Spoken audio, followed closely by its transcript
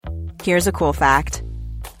Here's a cool fact.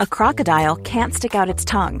 A crocodile can't stick out its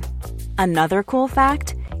tongue. Another cool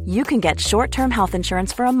fact, you can get short-term health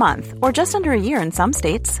insurance for a month or just under a year in some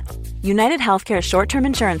states. United Healthcare short-term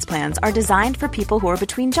insurance plans are designed for people who are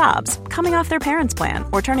between jobs, coming off their parents' plan,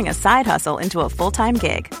 or turning a side hustle into a full-time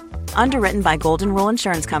gig. Underwritten by Golden Rule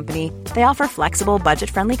Insurance Company, they offer flexible,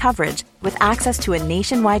 budget-friendly coverage with access to a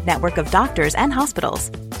nationwide network of doctors and hospitals.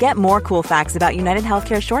 Get more cool facts about United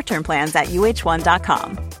Healthcare short-term plans at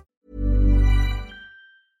uh1.com.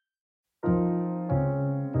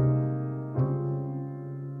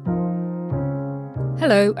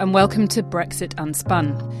 Hello and welcome to Brexit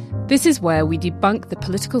Unspun. This is where we debunk the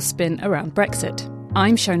political spin around Brexit.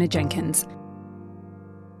 I'm Shona Jenkins.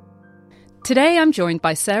 Today I'm joined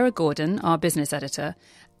by Sarah Gordon, our business editor,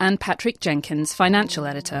 and Patrick Jenkins, financial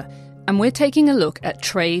editor, and we're taking a look at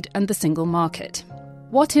trade and the single market.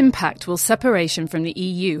 What impact will separation from the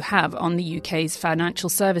EU have on the UK's financial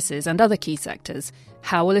services and other key sectors?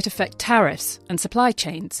 How will it affect tariffs and supply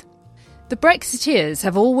chains? The Brexiteers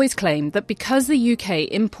have always claimed that because the UK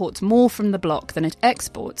imports more from the bloc than it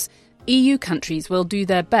exports, EU countries will do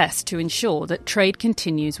their best to ensure that trade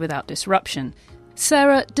continues without disruption.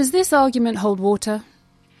 Sarah, does this argument hold water?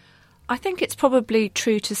 I think it's probably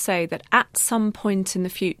true to say that at some point in the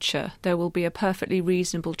future there will be a perfectly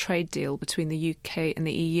reasonable trade deal between the UK and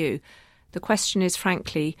the EU. The question is,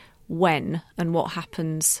 frankly, when and what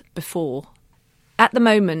happens before. At the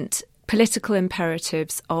moment, political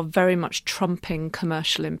imperatives are very much trumping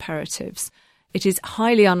commercial imperatives. It is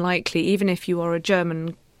highly unlikely, even if you are a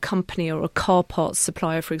German company or a car parts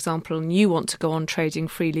supplier, for example, and you want to go on trading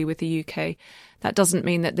freely with the UK, that doesn't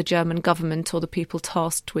mean that the German government or the people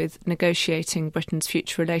tasked with negotiating Britain's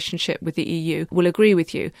future relationship with the EU will agree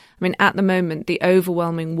with you. I mean, at the moment, the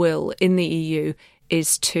overwhelming will in the EU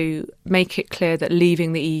is to make it clear that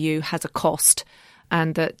leaving the EU has a cost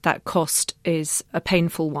and that cost is a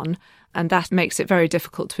painful one. And that makes it very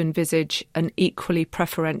difficult to envisage an equally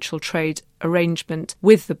preferential trade arrangement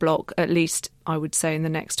with the bloc, at least, I would say, in the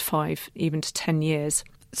next 5, even to 10 years.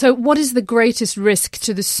 So what is the greatest risk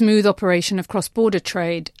to the smooth operation of cross-border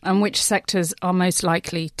trade, and which sectors are most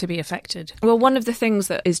likely to be affected? Well, one of the things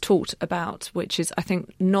that is talked about, which is, I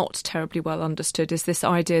think, not terribly well understood, is this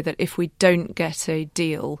idea that if we don't get a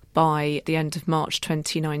deal by the end of March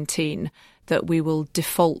 2019, that we will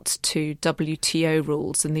default to WTO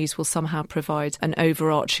rules, and these will somehow provide an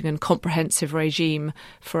overarching and comprehensive regime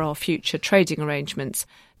for our future trading arrangements.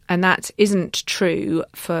 And that isn't true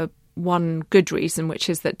for one good reason, which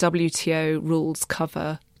is that WTO rules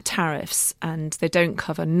cover tariffs and they don't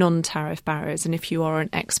cover non-tariff barriers. And if you are an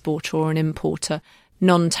exporter or an importer,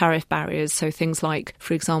 non-tariff barriers, so things like,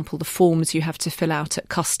 for example, the forms you have to fill out at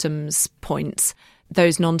customs points,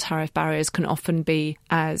 those non-tariff barriers can often be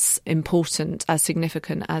as important, as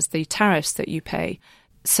significant as the tariffs that you pay.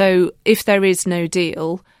 So if there is no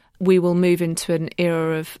deal, we will move into an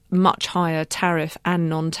era of much higher tariff and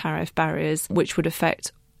non-tariff barriers, which would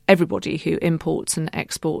affect everybody who imports and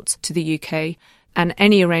exports to the UK. And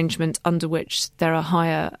any arrangement under which there are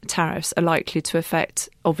higher tariffs are likely to affect,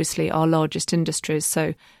 obviously, our largest industries.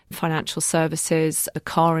 So financial services, the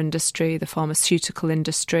car industry, the pharmaceutical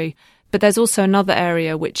industry. But there's also another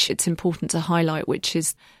area which it's important to highlight, which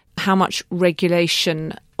is how much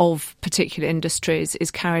regulation of particular industries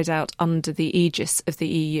is carried out under the aegis of the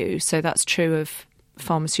EU. So that's true of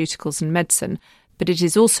pharmaceuticals and medicine. But it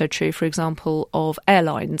is also true, for example, of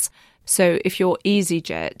airlines. So if you're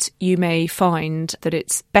EasyJet, you may find that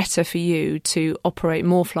it's better for you to operate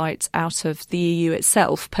more flights out of the EU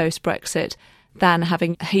itself post-Brexit than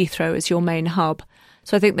having Heathrow as your main hub.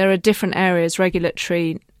 So I think there are different areas,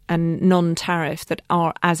 regulatory and non-tariff, that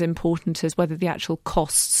are as important as whether the actual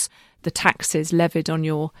costs, the taxes levied on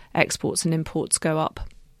your exports and imports go up.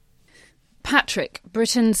 Patrick,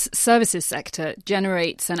 Britain's services sector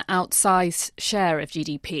generates an outsized share of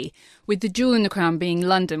GDP, with the jewel in the crown being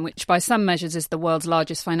London, which by some measures is the world's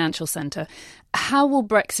largest financial centre. How will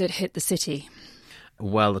Brexit hit the city?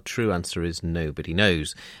 Well, the true answer is nobody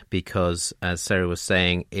knows, because, as Sarah was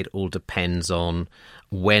saying, it all depends on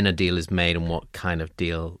when a deal is made and what kind of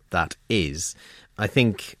deal that is. I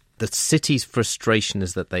think the city's frustration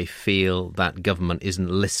is that they feel that government isn't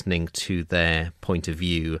listening to their point of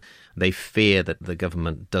view. They fear that the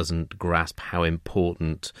government doesn't grasp how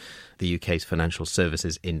important the UK's financial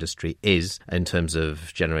services industry is in terms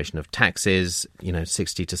of generation of taxes.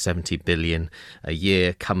 60 to 70 billion a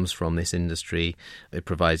year comes from this industry. It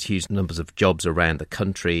provides huge numbers of jobs around the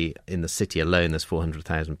country. In the city alone, there's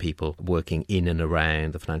 400,000 people working in and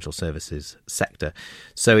around the financial services sector.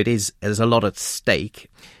 So there's a lot at stake.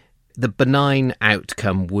 The benign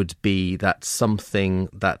outcome would be that something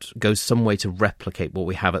that goes some way to replicate what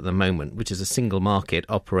we have at the moment, which is a single market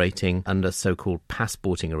operating under so-called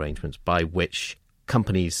passporting arrangements, by which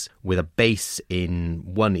companies with a base in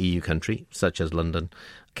one EU country, such as London,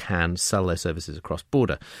 can sell their services across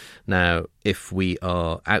border. Now, if we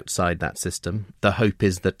are outside that system, the hope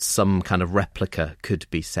is that some kind of replica could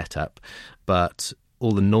be set up, but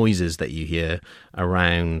all the noises that you hear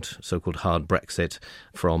around so-called hard Brexit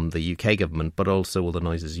from the UK government, but also all the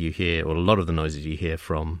noises you hear, or a lot of the noises you hear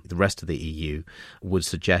from the rest of the EU, would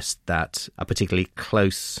suggest that a particularly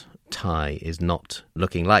close tie is not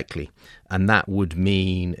looking likely. And that would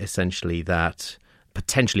mean essentially that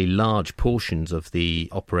potentially large portions of the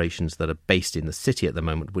operations that are based in the city at the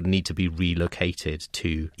moment would need to be relocated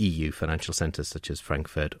to EU financial centres such as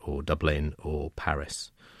Frankfurt or Dublin or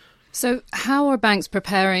Paris. So how are banks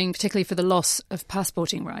preparing, particularly for the loss of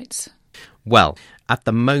passporting rights? Well, at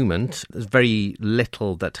the moment, there's very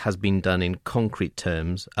little that has been done in concrete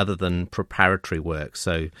terms other than preparatory work.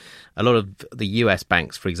 So a lot of the US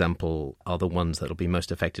banks, for example, are the ones that will be most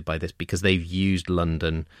affected by this because they've used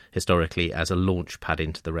London historically as a launch pad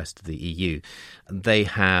into the rest of the EU. They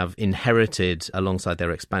have inherited, alongside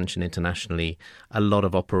their expansion internationally, a lot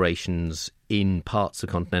of operations in parts of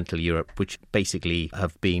continental Europe which basically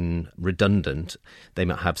have been redundant. They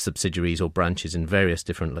might have subsidiaries or branches in various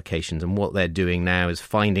different locations, and what they're doing now is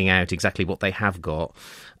finding out exactly what they have got,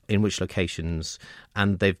 in which locations,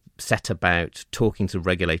 and they've set about talking to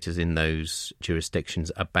regulators in those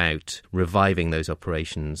jurisdictions about reviving those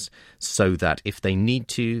operations so that if they need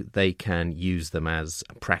to, they can use them as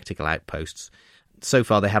practical outposts. So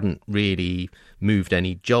far, they haven't really moved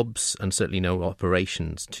any jobs and certainly no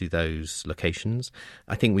operations to those locations.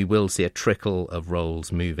 I think we will see a trickle of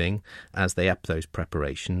roles moving as they up those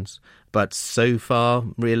preparations. But so far,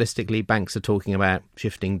 realistically, banks are talking about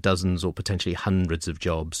shifting dozens or potentially hundreds of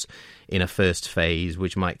jobs in a first phase,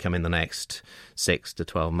 which might come in the next 6 to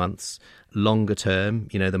 12 months. Longer term,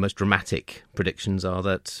 the most dramatic predictions are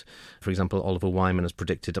that, for example, Oliver Wyman has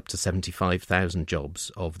predicted up to 75,000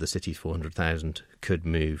 jobs of the city's 400,000 could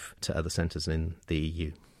move to other centres in the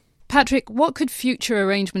EU. Patrick, what could future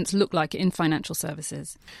arrangements look like in financial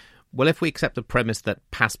services? Well, if we accept the premise that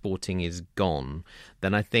passporting is gone,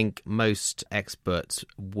 then I think most experts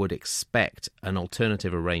would expect an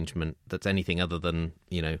alternative arrangement that's anything other than,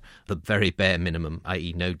 the very bare minimum,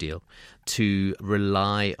 i.e. no deal, to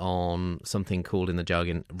rely on something called in the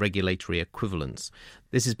jargon regulatory equivalence.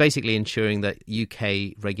 This is basically ensuring that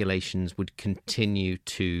UK regulations would continue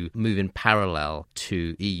to move in parallel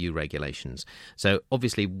to EU regulations. So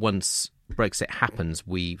obviously once Brexit happens,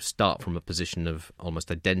 we start from a position of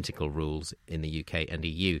almost identical rules in the UK and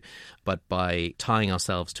EU. But by tying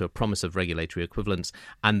ourselves to a promise of regulatory equivalence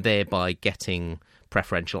and thereby getting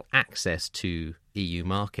preferential access to EU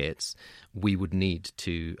markets, we would need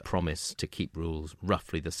to promise to keep rules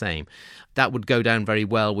roughly the same. That would go down very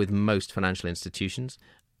well with most financial institutions.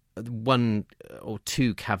 One or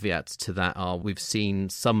two caveats to that are we've seen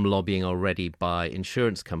some lobbying already by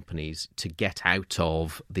insurance companies to get out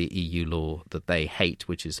of the EU law that they hate,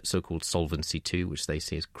 which is so-called Solvency II, which they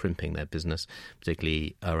see as crimping their business,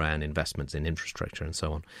 particularly around investments in infrastructure and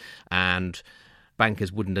so on. And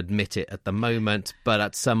bankers wouldn't admit it at the moment, but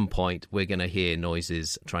at some point we're going to hear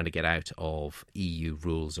noises trying to get out of EU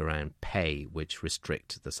rules around pay, which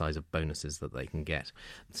restrict the size of bonuses that they can get.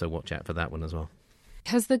 So watch out for that one as well.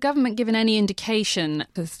 Has the government given any indication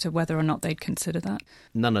as to whether or not they'd consider that?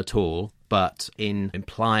 None at all, but in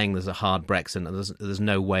implying there's a hard Brexit and there's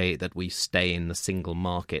no way that we stay in the single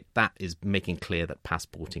market, that is making clear that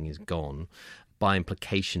passporting is gone. By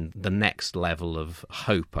implication, the next level of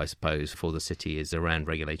hope, I suppose, for the city is around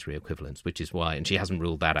regulatory equivalence, which is why, and she hasn't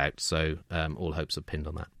ruled that out, so all hopes are pinned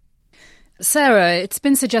on that. Sarah, it's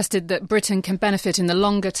been suggested that Britain can benefit in the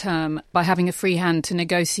longer term by having a free hand to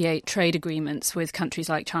negotiate trade agreements with countries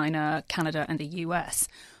like China, Canada and the US.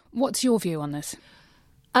 What's your view on this?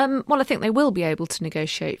 Well, I think we will be able to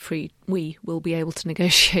negotiate free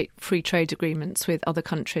trade agreements with other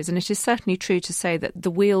countries. And it is certainly true to say that the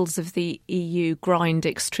wheels of the EU grind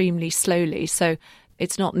extremely slowly. So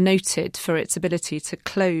it's not noted for its ability to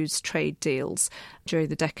close trade deals during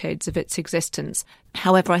the decades of its existence.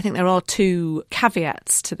 However, I think there are two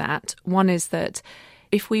caveats to that. One is that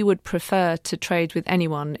if we would prefer to trade with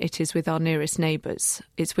anyone, it is with our nearest neighbours.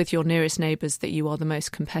 It's with your nearest neighbours that you are the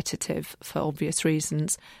most competitive for obvious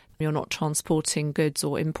reasons. You're not transporting goods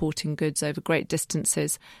or importing goods over great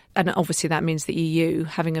distances. And obviously that means the EU,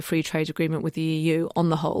 having a free trade agreement with the EU on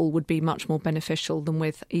the whole, would be much more beneficial than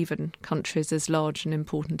with even countries as large and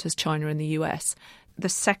important as China and the US. The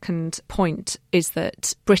second point is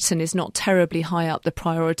that Britain is not terribly high up the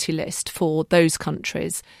priority list for those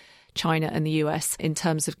countries, China and the US, in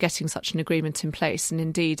terms of getting such an agreement in place. And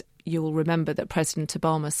indeed, you'll remember that President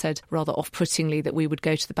Obama said rather off-puttingly that we would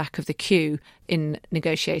go to the back of the queue in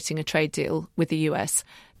negotiating a trade deal with the US.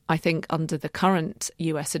 I think under the current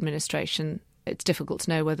US administration, it's difficult to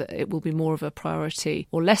know whether it will be more of a priority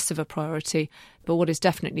or less of a priority. But what is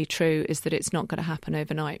definitely true is that it's not going to happen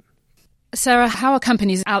overnight. Sarah, how are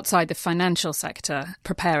companies outside the financial sector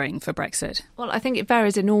preparing for Brexit? Well, I think it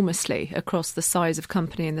varies enormously across the size of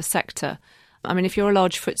company in the sector. I mean, if you're a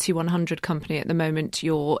large FTSE 100 company at the moment,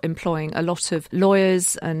 you're employing a lot of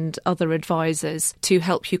lawyers and other advisors to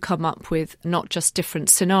help you come up with not just different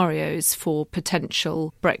scenarios for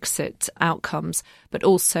potential Brexit outcomes, but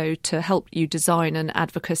also to help you design an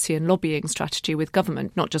advocacy and lobbying strategy with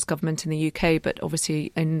government, not just government in the UK, but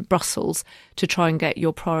obviously in Brussels, to try and get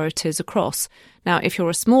your priorities across. Now, if you're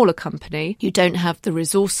a smaller company, you don't have the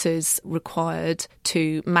resources required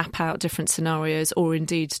to map out different scenarios or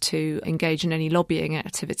indeed to engage in any lobbying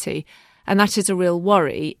activity. And that is a real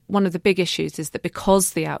worry. One of the big issues is that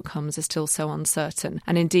because the outcomes are still so uncertain,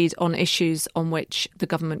 and indeed on issues on which the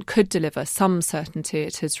government could deliver some certainty,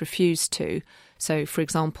 it has refused to. So, for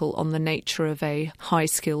example, on the nature of a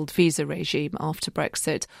high-skilled visa regime after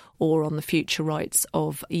Brexit, or on the future rights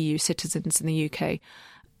of EU citizens in the UK.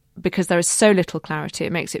 Because there is so little clarity,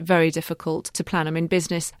 it makes it very difficult to plan. I mean,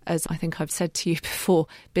 business, as I think I've said to you before,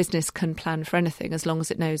 business can plan for anything as long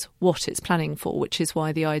as it knows what it's planning for, which is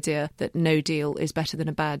why the idea that no deal is better than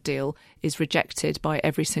a bad deal is rejected by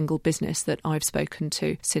every single business that I've spoken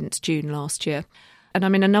to since June last year. And I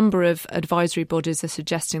mean, a number of advisory bodies are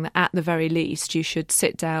suggesting that at the very least, you should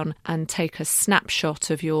sit down and take a snapshot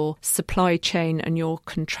of your supply chain and your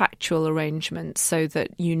contractual arrangements so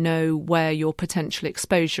that you know where your potential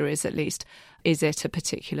exposure is at least. Is it a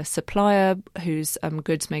particular supplier whose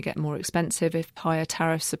goods may get more expensive if higher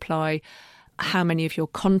tariffs apply? How many of your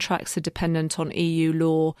contracts are dependent on EU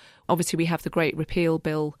law? Obviously, we have the Great Repeal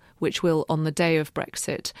Bill, which will, on the day of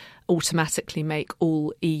Brexit, automatically make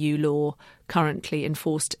all EU law currently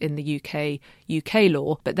enforced in the UK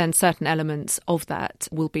law, but then certain elements of that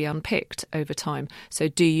will be unpicked over time. So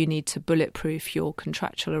do you need to bulletproof your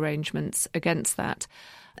contractual arrangements against that?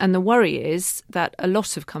 And the worry is that a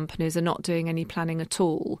lot of companies are not doing any planning at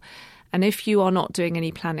all. And if you are not doing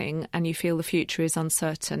any planning and you feel the future is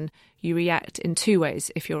uncertain, you react in two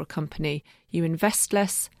ways if you're a company. You invest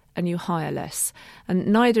less and you hire less. And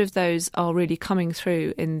neither of those are really coming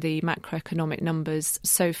through in the macroeconomic numbers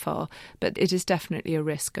so far, but it is definitely a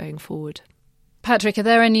risk going forward. Patrick, are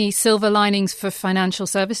there any silver linings for financial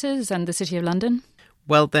services and the City of London?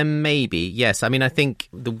 Well, there may be, yes. I mean, I think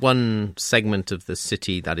the one segment of the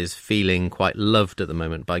city that is feeling quite loved at the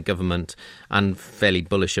moment by government and fairly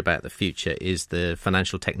bullish about the future is the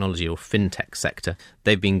financial technology or fintech sector.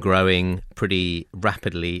 They've been growing pretty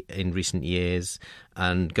rapidly in recent years,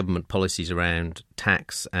 and government policies around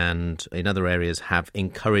tax and in other areas have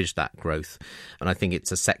encouraged that growth. And I think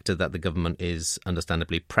it's a sector that the government is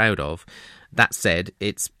understandably proud of. That said,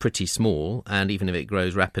 it's pretty small, and even if it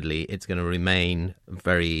grows rapidly, it's going to remain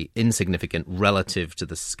very insignificant relative to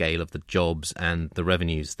the scale of the jobs and the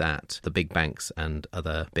revenues that the big banks and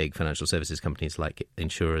other big financial services companies like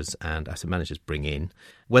insurers and asset managers bring in.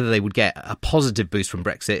 Whether they would get a positive boost from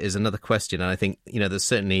Brexit is another question. And I think, there's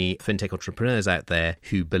certainly fintech entrepreneurs out there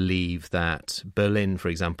who believe that Berlin, for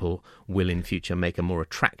example, will in future make a more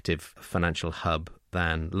attractive financial hub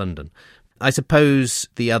than London. I suppose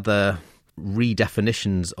the other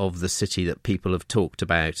redefinitions of the city that people have talked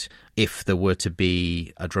about, if there were to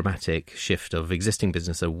be a dramatic shift of existing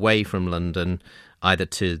business away from London, either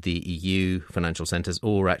to the EU financial centres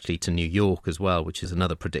or actually to New York as well, which is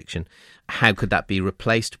another prediction. How could that be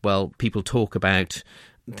replaced? Well, people talk about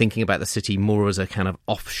thinking about the city more as a kind of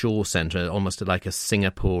offshore centre, almost like a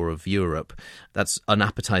Singapore of Europe. That's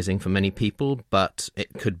unappetising for many people, but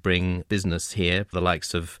it could bring business here, the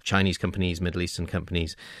likes of Chinese companies, Middle Eastern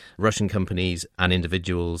companies, Russian companies and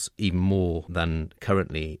individuals, even more than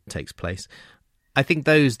currently takes place. I think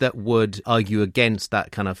those that would argue against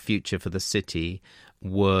that kind of future for the city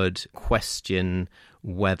would question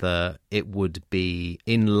whether it would be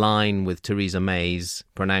in line with Theresa May's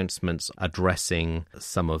pronouncements addressing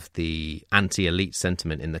some of the anti-elite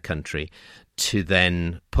sentiment in the country to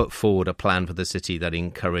then put forward a plan for the city that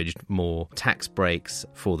encouraged more tax breaks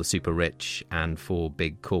for the super rich and for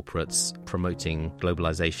big corporates promoting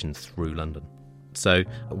globalisation through London. So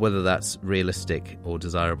whether that's realistic or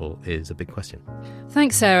desirable is a big question.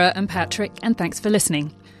 Thanks, Sarah and Patrick, and thanks for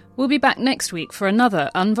listening. We'll be back next week for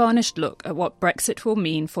another unvarnished look at what Brexit will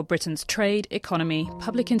mean for Britain's trade, economy,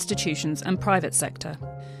 public institutions and private sector.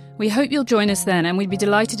 We hope you'll join us then, and we'd be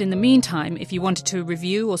delighted in the meantime if you wanted to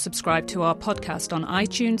review or subscribe to our podcast on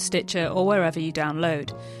iTunes, Stitcher or wherever you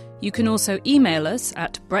download. You can also email us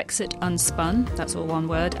at brexitunspun, that's all one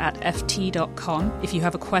word, at ft.com if you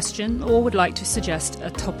have a question or would like to suggest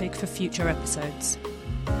a topic for future episodes.